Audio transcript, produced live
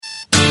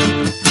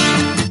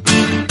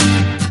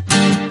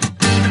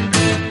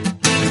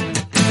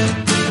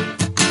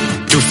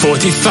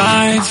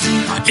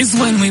45 is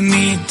when we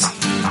meet.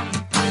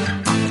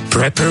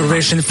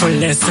 Preparation for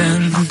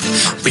lesson.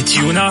 We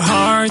tune our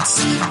hearts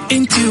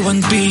into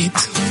one beat.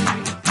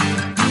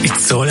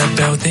 It's all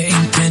about the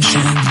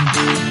intention.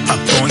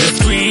 Up on the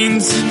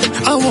screens,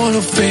 a wall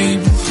of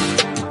fame.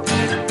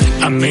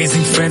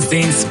 Amazing friends,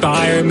 they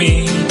inspire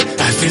me.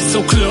 I feel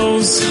so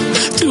close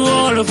to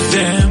all of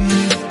them.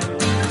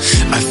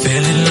 I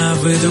fell in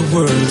love with the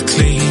world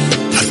clean.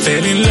 I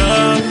fell in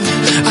love,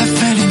 I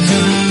fell in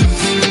love.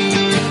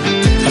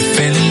 I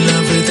fell in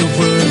love with the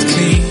world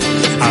clean.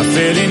 I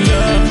fell in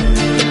love,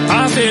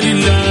 I fell in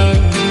love.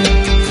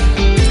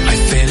 I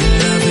fell in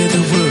love with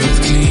the world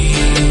clean.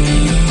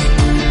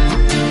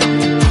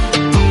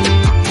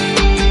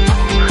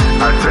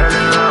 I fell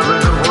in love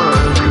with the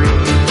world clean.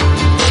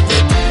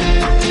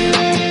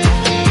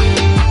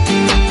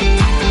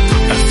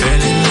 I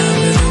fell in love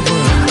with the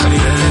world clean. I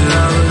fell in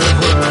love with the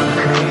world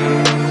clean.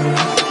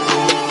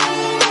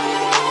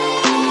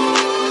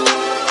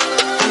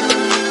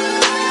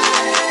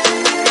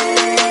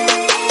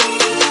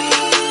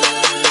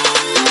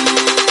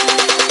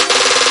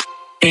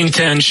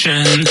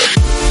 Intention.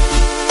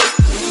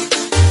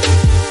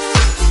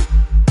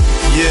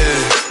 Yeah,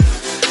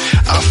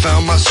 I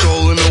found my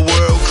soul in the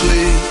world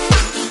clean.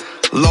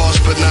 Lost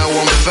but now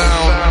I'm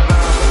found.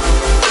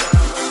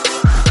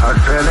 I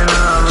fell in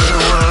love with the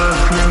world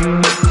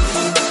clean.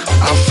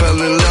 I fell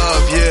in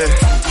love, yeah.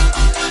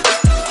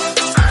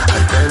 I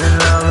fell in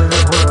love with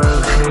the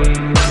world clean.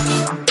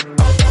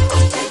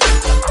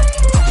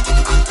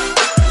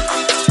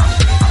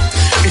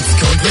 It's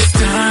countless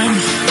time,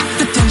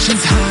 the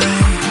tension's high.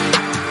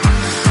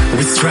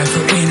 We strive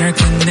for inner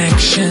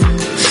connection.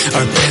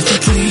 Our path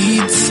that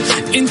leads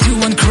into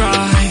one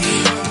cry.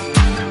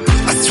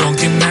 A strong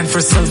demand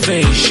for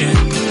salvation.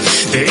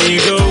 The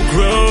ego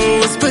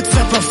grows, but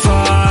up a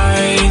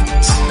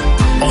fight.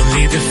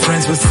 Only the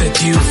friends will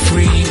set you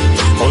free.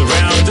 All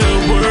around the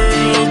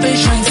world, they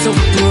shine so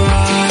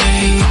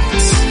bright.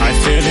 I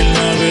fell in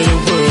love with the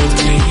world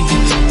clean.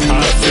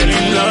 I fell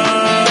in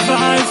love,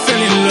 I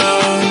fell in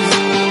love.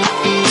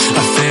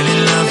 I fell in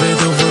love with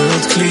the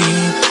world clean.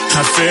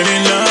 I fell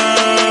in love.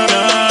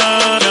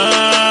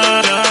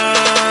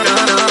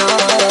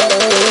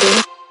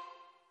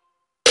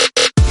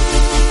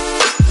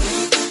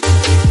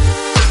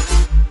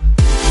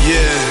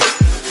 Yeah,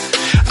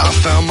 I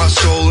found my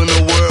soul in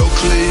the world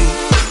clean.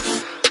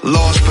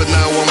 Lost but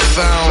now I'm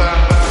found.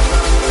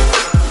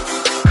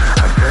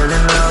 I fell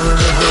in love with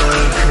the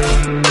world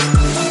clean.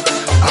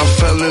 I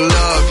fell in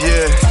love,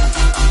 yeah.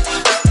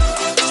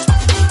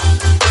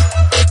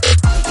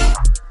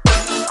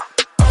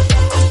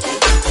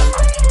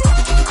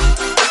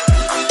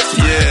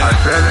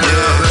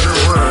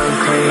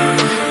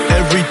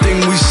 Everything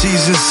we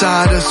see's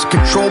inside us,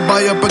 controlled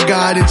by upper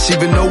guidance,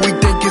 even though we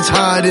think it's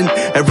hiding.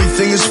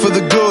 Everything is for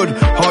the good,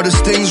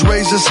 hardest things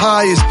raise us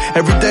highest.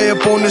 Every day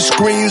up on the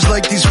screens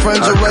like these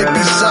friends are right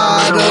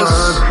beside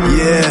us.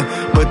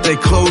 Yeah, but they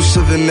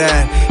closer than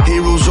that.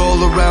 Heroes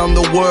all around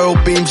the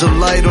world, beams of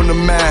light on the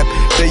map.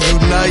 They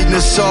uniting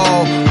us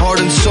all, heart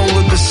and soul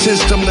of the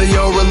system. They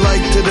are a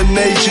light to the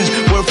nations,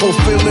 we're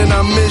fulfilling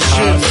our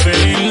mission. I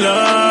fell in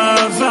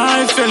love,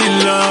 I fell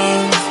in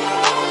love.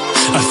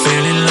 I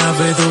fell in love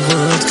with the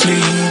world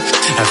clean.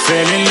 I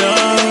fell in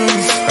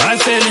love, I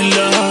fell in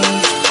love.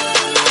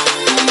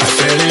 I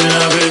fell in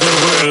love with the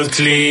world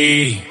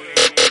clean.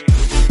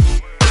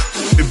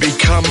 We're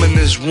becoming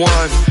as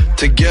one.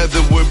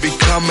 Together we're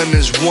becoming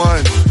as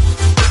one.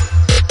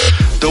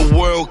 The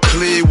world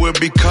clear, we're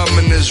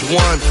becoming as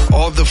one.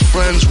 All the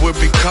friends, we're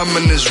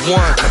becoming as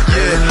one.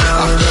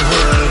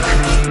 Yeah,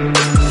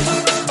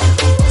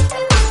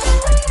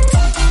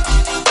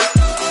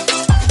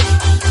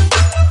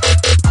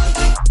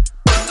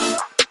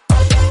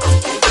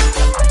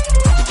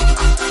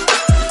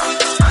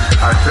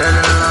 I fell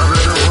in love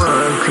with the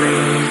world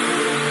clean.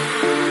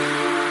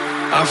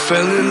 I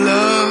fell in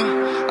love,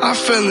 I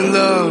fell in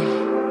love.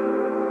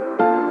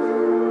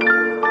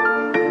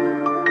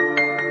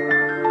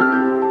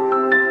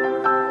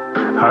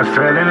 I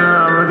fell in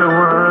love with the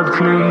world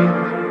clean.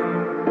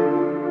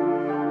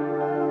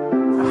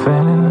 I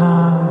fell in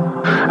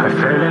love, I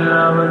fell in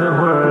love with the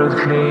world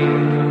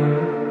clean.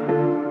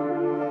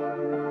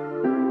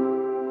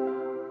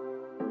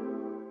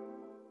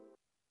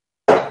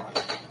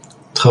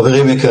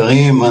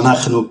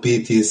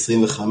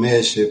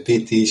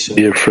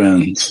 Dear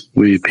friends,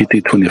 we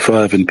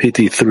PT25 and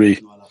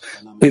PT3,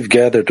 we've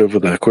gathered over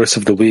the course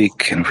of the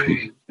week and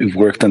we've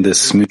worked on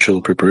this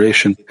mutual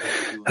preparation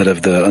out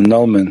of the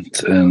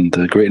annulment and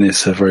the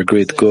greatness of our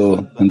great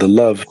goal and the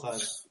love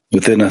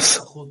within us.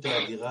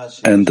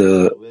 And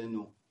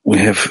we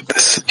have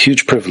this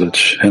huge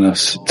privilege in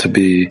us to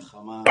be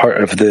part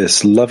of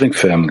this loving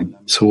family,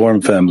 this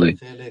warm family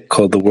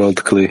called the World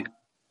Kli,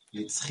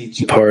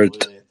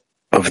 part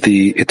of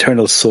the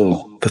eternal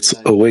soul that's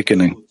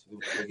awakening,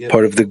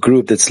 part of the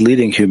group that's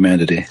leading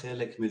humanity,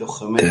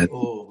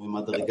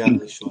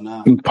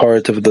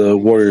 part of the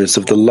warriors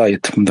of the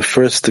light from the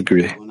first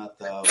degree,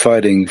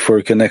 fighting for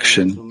a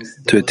connection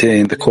to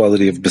attain the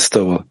quality of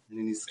bestowal.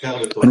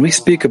 When we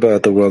speak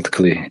about the world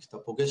Kli,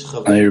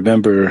 I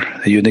remember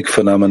a unique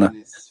phenomena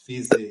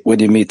that when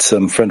you meet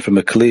some friend from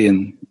a Kli,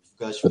 and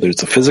whether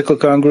it's a physical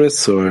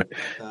congress or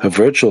a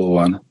virtual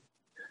one,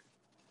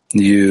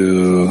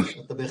 you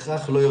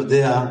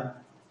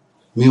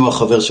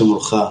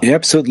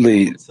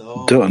absolutely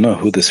don't know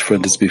who this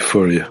friend is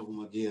before you.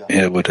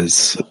 What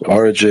his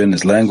origin,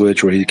 his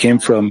language, where he came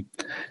from.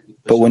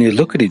 But when you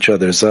look at each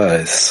other's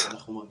eyes,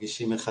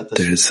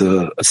 there's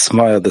a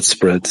smile that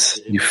spreads.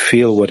 You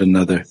feel one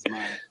another.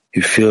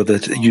 You feel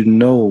that you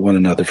know one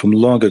another from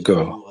long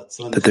ago,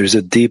 that there's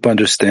a deep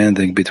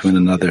understanding between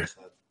another,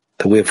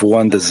 that we have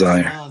one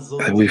desire,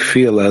 that we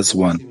feel as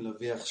one.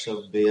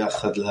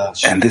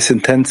 And this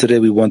intensity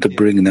we want to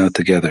bring now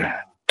together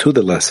to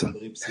the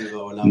lesson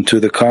and to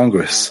the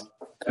Congress.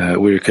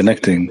 We're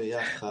connecting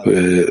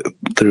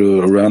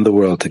through around the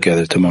world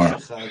together tomorrow.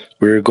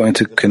 We're going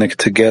to connect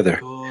together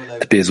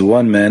to be as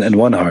one man and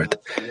one heart,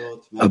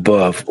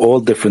 above all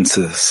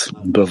differences,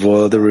 above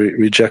all the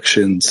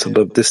rejections,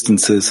 above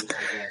distances,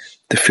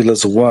 to feel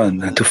as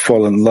one and to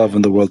fall in love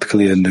in the world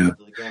Kli anew,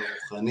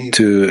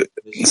 to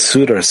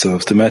suit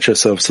ourselves, to match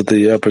ourselves to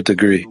the upper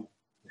degree,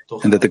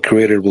 and that the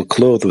Creator will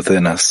clothe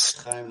within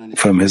us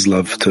from His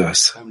love to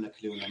us.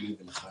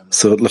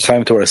 So,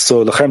 l'chaim to our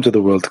soul, l'chaim to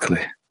the world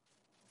Kli.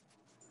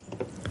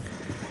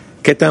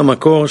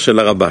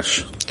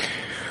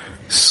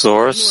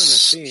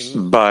 Source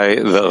by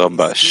the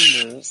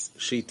Rabash.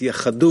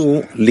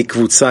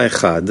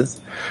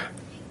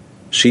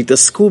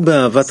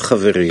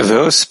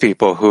 Those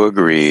people who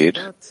agreed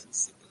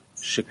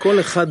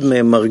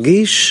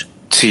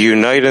to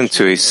unite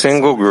into a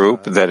single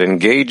group that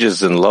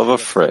engages in love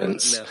of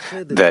friends,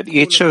 that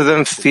each of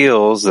them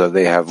feels that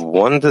they have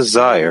one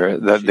desire,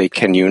 that they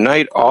can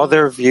unite all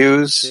their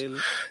views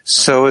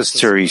so as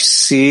to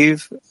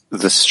receive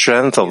the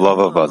strength of love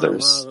of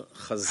others.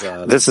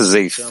 This is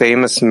a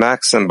famous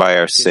maxim by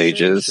our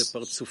sages.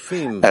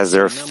 As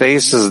their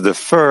faces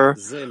differ,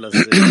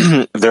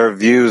 their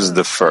views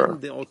differ.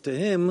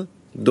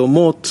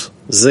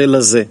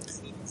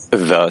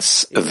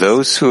 Thus,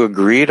 those who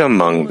agreed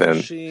among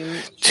them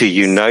to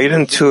unite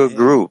into a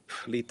group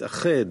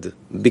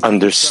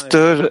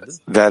understood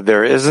that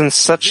there isn't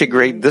such a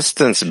great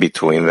distance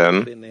between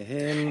them,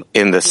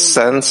 in the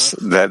sense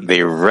that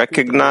they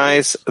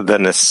recognize the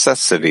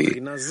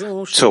necessity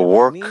to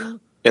work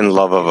in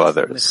love of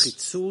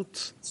others.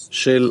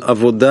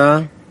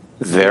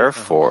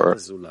 Therefore,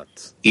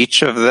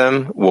 each of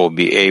them will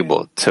be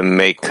able to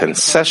make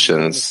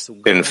concessions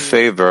in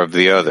favor of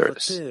the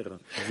others,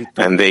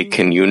 and they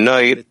can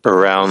unite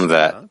around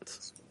that.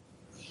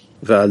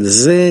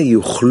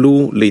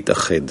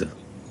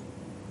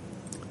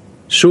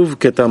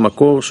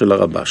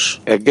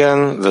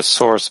 Again, the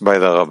source by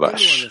the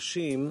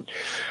Rabash.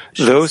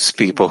 Those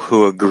people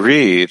who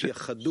agreed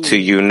to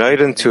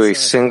unite into a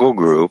single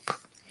group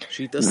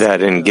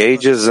that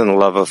engages in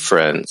love of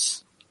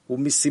friends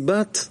is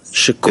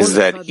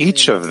that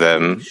each of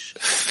them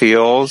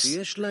feels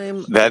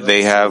that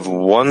they have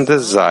one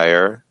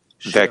desire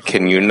that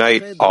can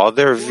unite all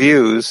their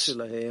views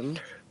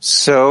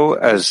so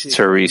as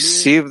to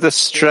receive the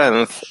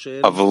strength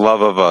of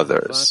love of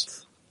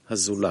others.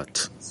 There's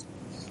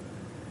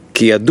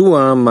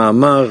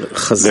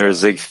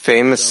a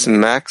famous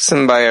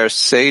maxim by our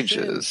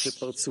sages: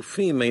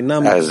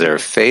 as their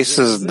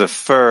faces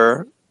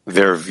differ,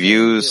 their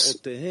views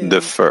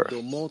differ.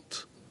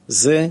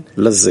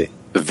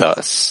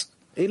 Thus,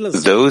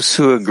 those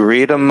who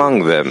agreed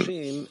among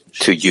them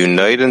to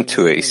unite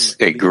into a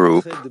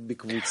group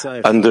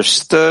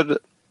understood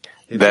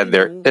that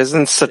there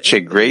isn't such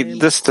a great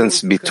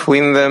distance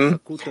between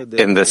them,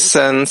 in the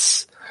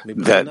sense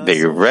that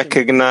they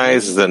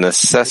recognize the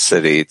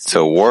necessity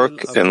to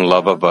work in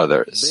love of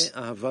others.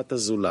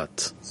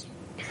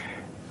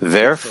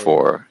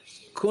 Therefore,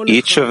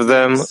 each of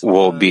them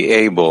will be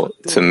able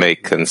to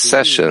make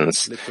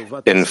concessions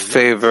in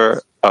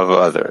favor of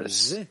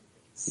others,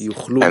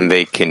 and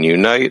they can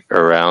unite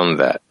around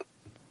that.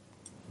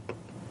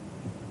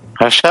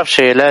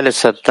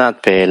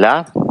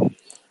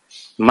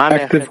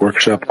 Active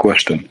workshop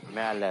question.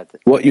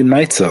 What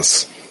unites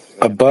us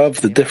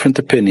above the different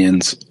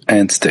opinions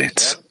and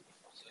states?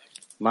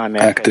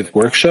 Active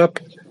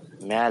workshop.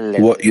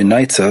 What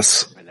unites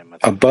us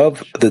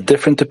above the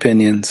different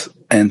opinions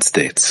and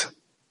states?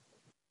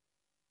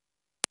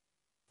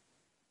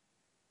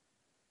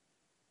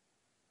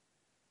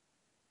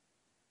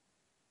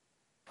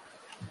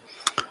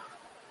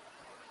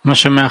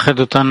 What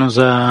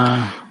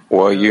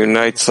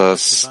unites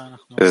us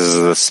is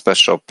the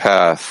special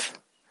path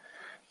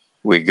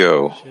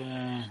that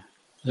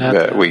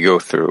we go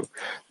through,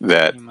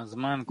 that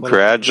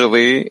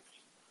gradually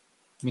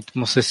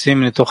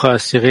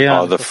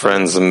all the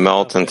friends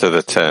melt into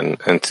the 10,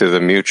 into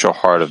the mutual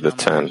heart of the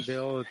 10.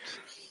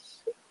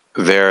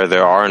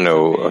 There are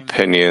no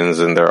opinions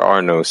and there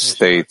are no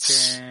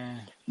states.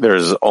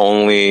 There's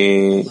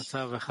only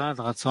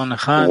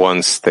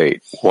one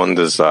state, one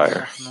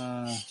desire.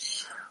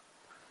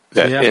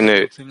 that in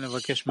it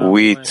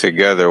we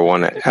together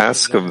want to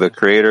ask of the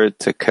Creator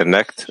to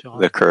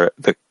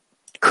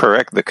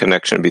correct the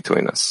connection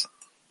between us.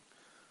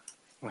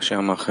 What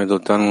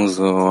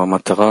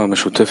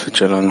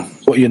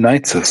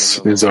unites us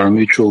is our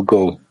mutual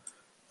goal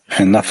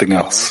and nothing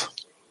else.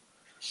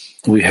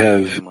 We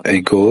have a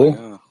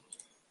goal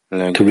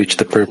to reach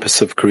the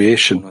purpose of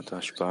creation,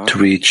 to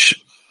reach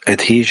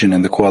adhesion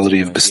and the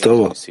quality of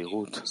bestowal.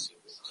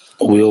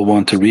 We all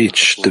want to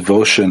reach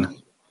devotion,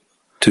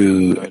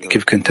 to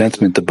give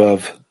contentment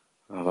above.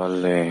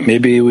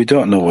 Maybe we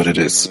don't know what it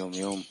is,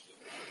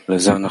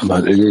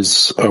 but it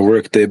is our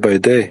work day by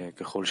day.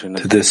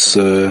 To this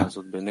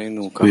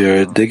we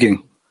are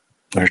digging,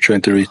 we're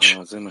trying to reach.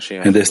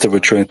 And this that we're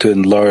trying to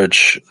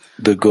enlarge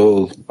the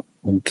goal.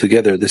 And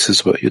together, this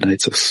is what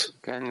unites us.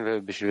 Yeah,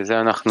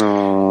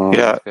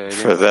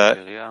 for that,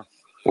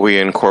 we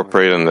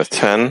incorporate in the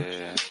 10.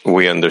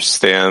 We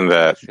understand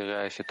that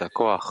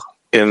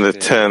in the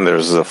 10,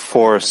 there's a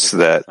force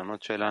that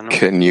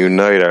can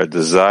unite our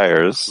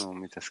desires,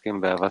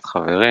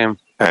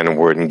 and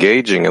we're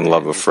engaging in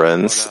love of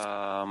friends.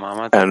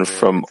 And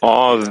from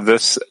all of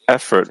this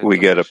effort, we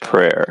get a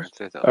prayer,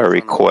 a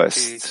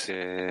request,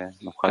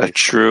 a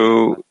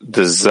true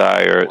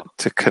desire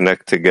to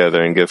connect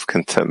together and give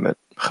contentment.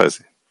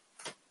 Chazi.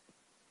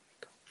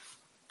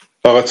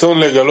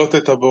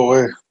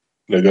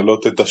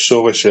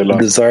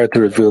 Desire to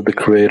reveal the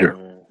Creator,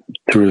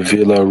 to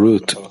reveal our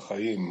root,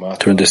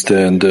 to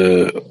understand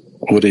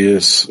what He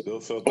is,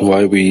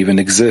 why we even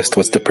exist,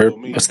 what's the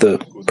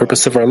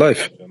purpose of our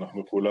life.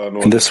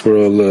 And this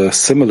we're all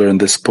similar in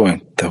this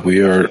point, that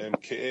we are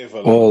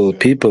all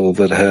people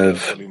that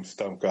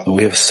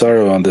we have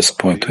sorrow on this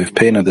point, we have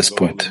pain on this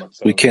point.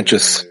 We can't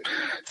just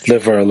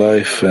live our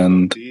life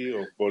and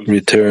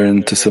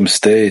return to some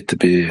state to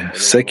be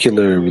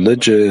secular,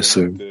 religious,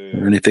 or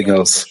anything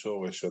else.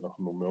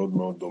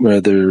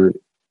 Rather,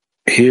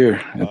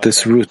 here, at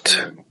this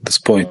root, this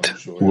point,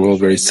 we're all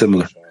very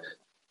similar.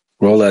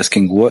 We're all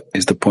asking, what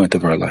is the point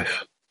of our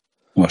life?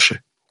 Moshe.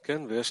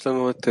 ויש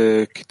לנו את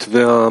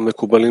כתבי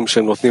המקובלים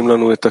שהם נותנים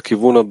לנו את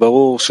הכיוון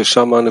הברור,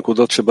 ששם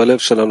הנקודות שבלב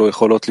שלנו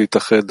יכולות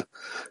להתאחד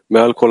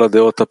מעל כל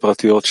הדעות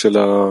הפרטיות של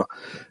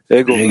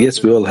האגו.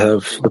 Yes, we all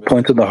have the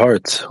point in the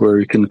heart where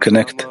we can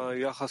connect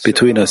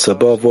between us,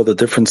 above all the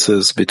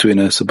differences between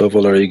us, above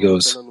all our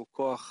egos.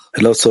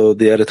 And also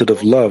the attitude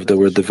of love that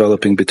we're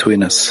developing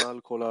between us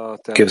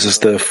gives us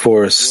the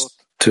force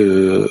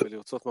to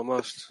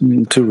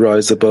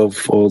rise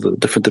above all the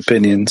different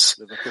opinions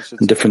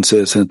and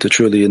differences and to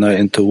truly unite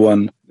into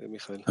one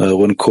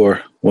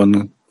core,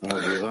 one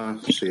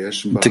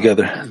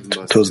together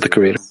towards the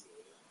Creator.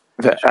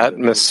 The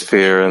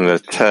atmosphere in the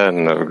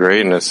 10 of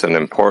greatness and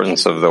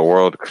importance of the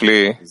world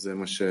Kli,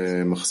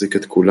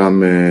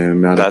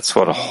 that's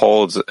what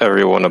holds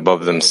everyone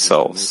above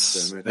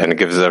themselves and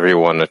gives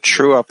everyone a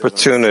true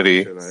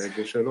opportunity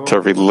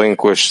to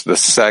relinquish the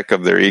sack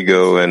of their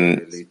ego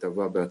and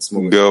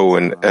go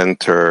and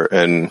enter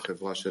and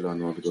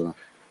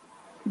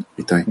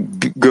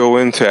go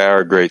into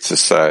our great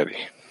society.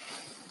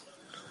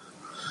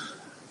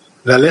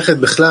 To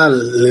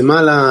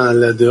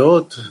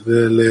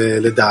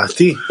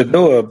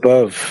go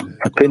above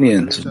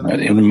opinions,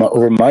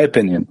 or my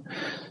opinion,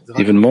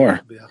 even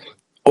more.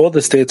 All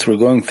the states we're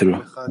going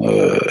through,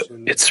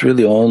 it's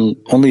really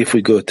only if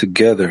we go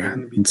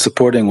together in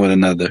supporting one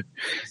another,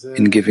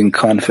 in giving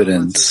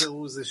confidence.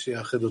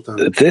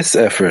 This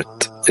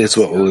effort is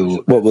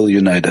what will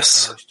unite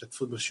us.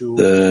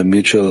 The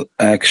mutual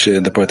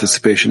action, the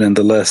participation in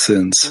the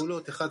lessons,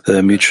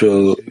 the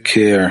mutual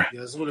care.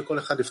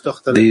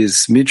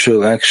 These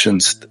mutual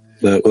actions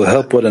that will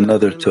help one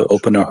another to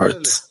open our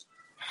hearts.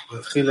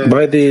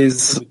 By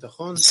these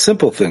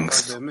simple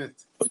things,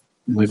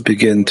 we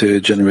begin to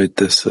generate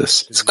this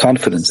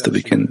confidence that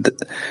we can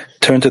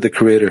turn to the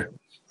Creator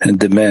and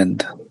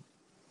demand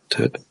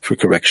for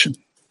correction.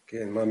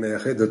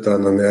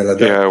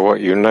 Yeah, what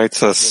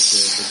unites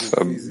us,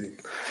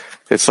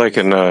 it's like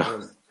in a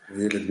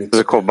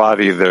physical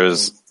body,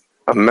 there's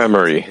a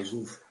memory.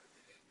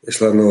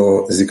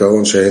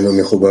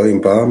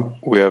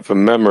 We have a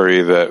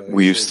memory that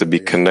we used to be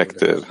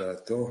connected.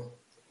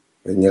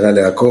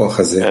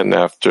 And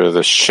after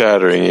the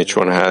shattering, each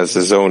one has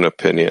his own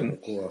opinion.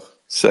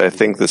 So I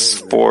think this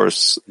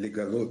force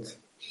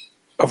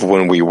of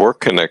when we were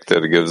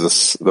connected gives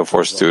us the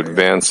force to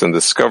advance and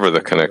discover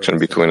the connection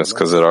between us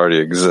because it already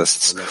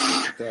exists.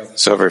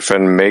 So every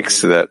friend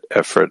makes that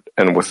effort,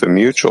 and with a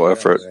mutual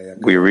effort,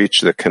 we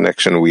reach the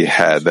connection we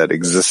had that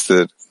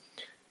existed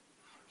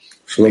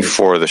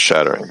before the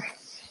shattering.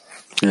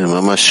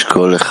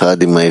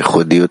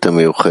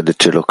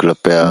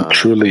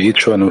 Truly,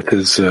 each one with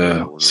his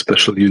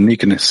special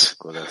uniqueness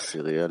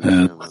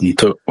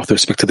with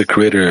respect to the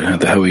Creator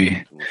and how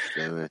he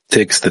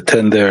takes the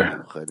 10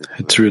 there.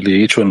 It's really,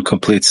 each one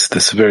completes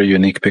this very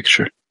unique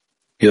picture.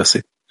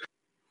 Yossi.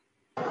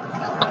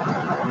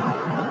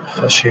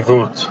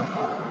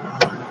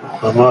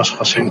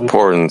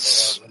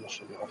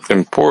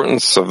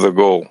 Importance of the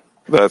goal.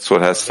 That's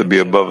what has to be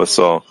above us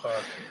all.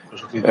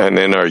 And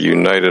in our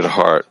united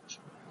heart,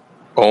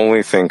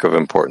 only think of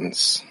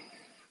importance.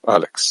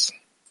 Alex.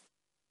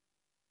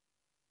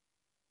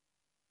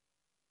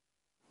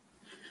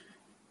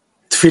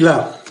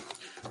 Tefillah.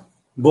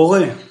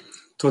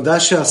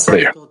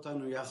 Prayer.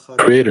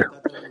 Creator,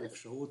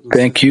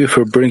 thank you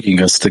for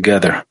bringing us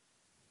together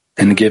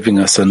and giving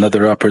us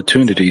another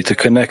opportunity to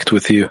connect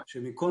with you.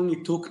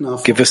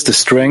 Give us the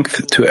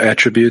strength to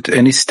attribute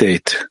any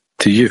state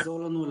to you,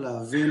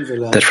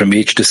 that from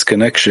each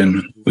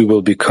disconnection we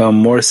will become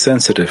more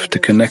sensitive to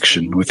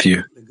connection with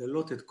you.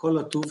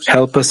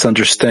 Help us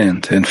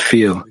understand and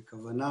feel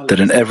that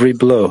in every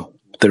blow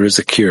there is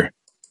a cure,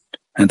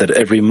 and that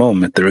every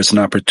moment there is an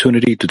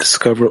opportunity to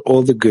discover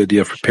all the good you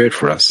have prepared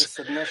for us,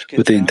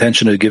 with the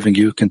intention of giving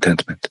you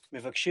contentment.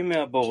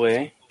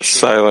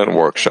 Silent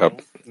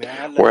workshop.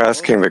 We're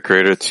asking the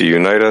Creator to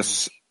unite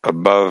us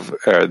above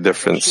our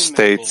different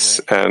states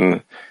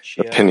and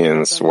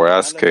opinions. We're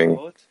asking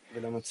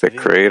the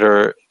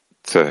Creator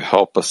to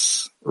help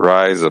us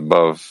rise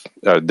above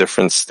our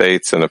different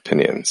states and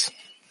opinions.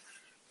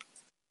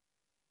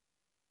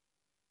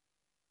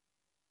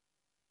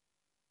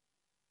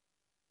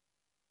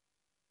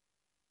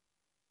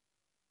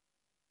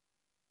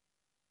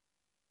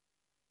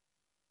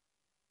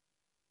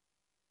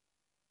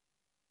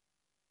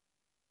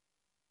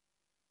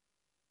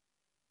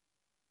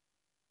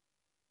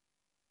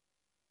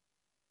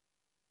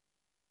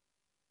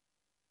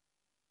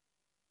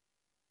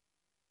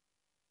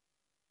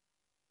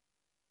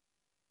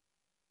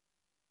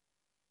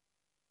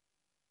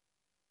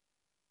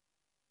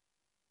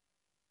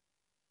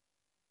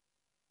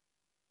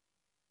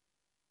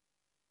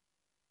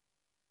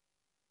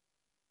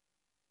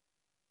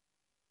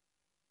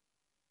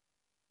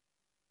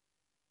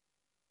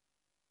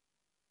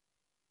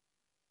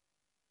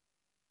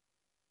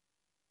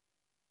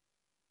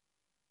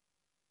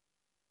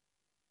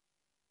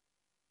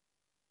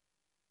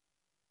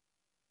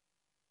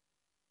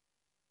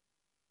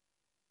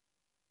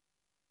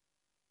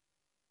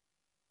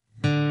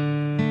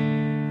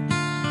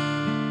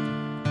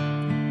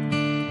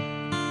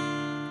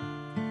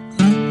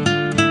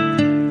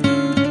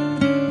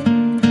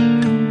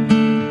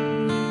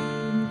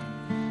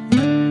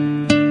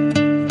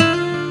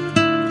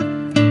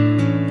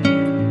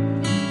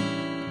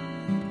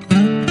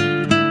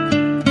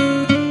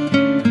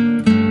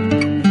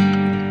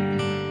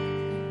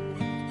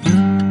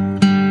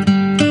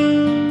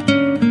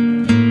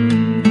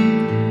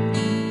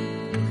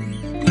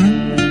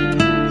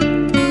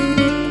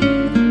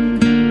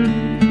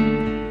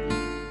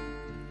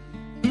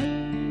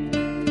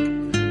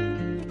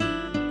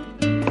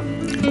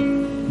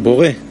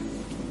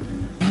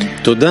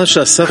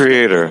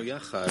 Creator,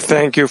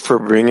 thank you for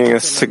bringing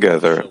us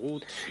together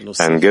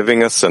and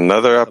giving us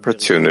another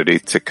opportunity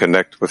to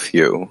connect with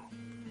you.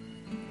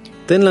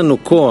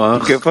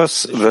 Give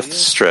us the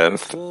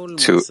strength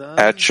to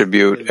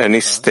attribute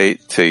any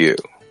state to you,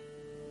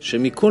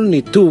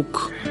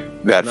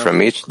 that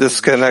from each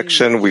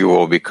disconnection we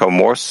will become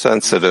more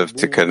sensitive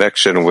to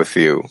connection with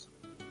you.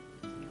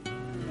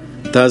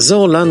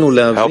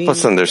 Help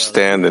us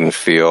understand and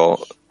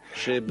feel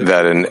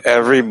that in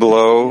every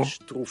blow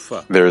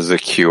there is a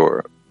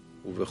cure,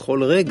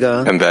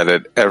 and that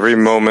at every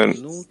moment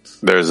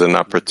there is an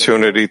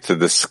opportunity to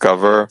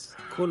discover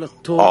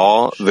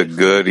all the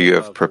good you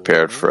have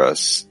prepared for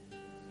us,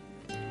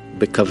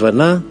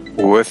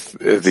 with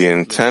the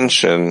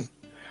intention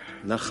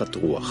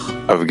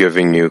of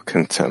giving you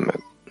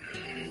contentment.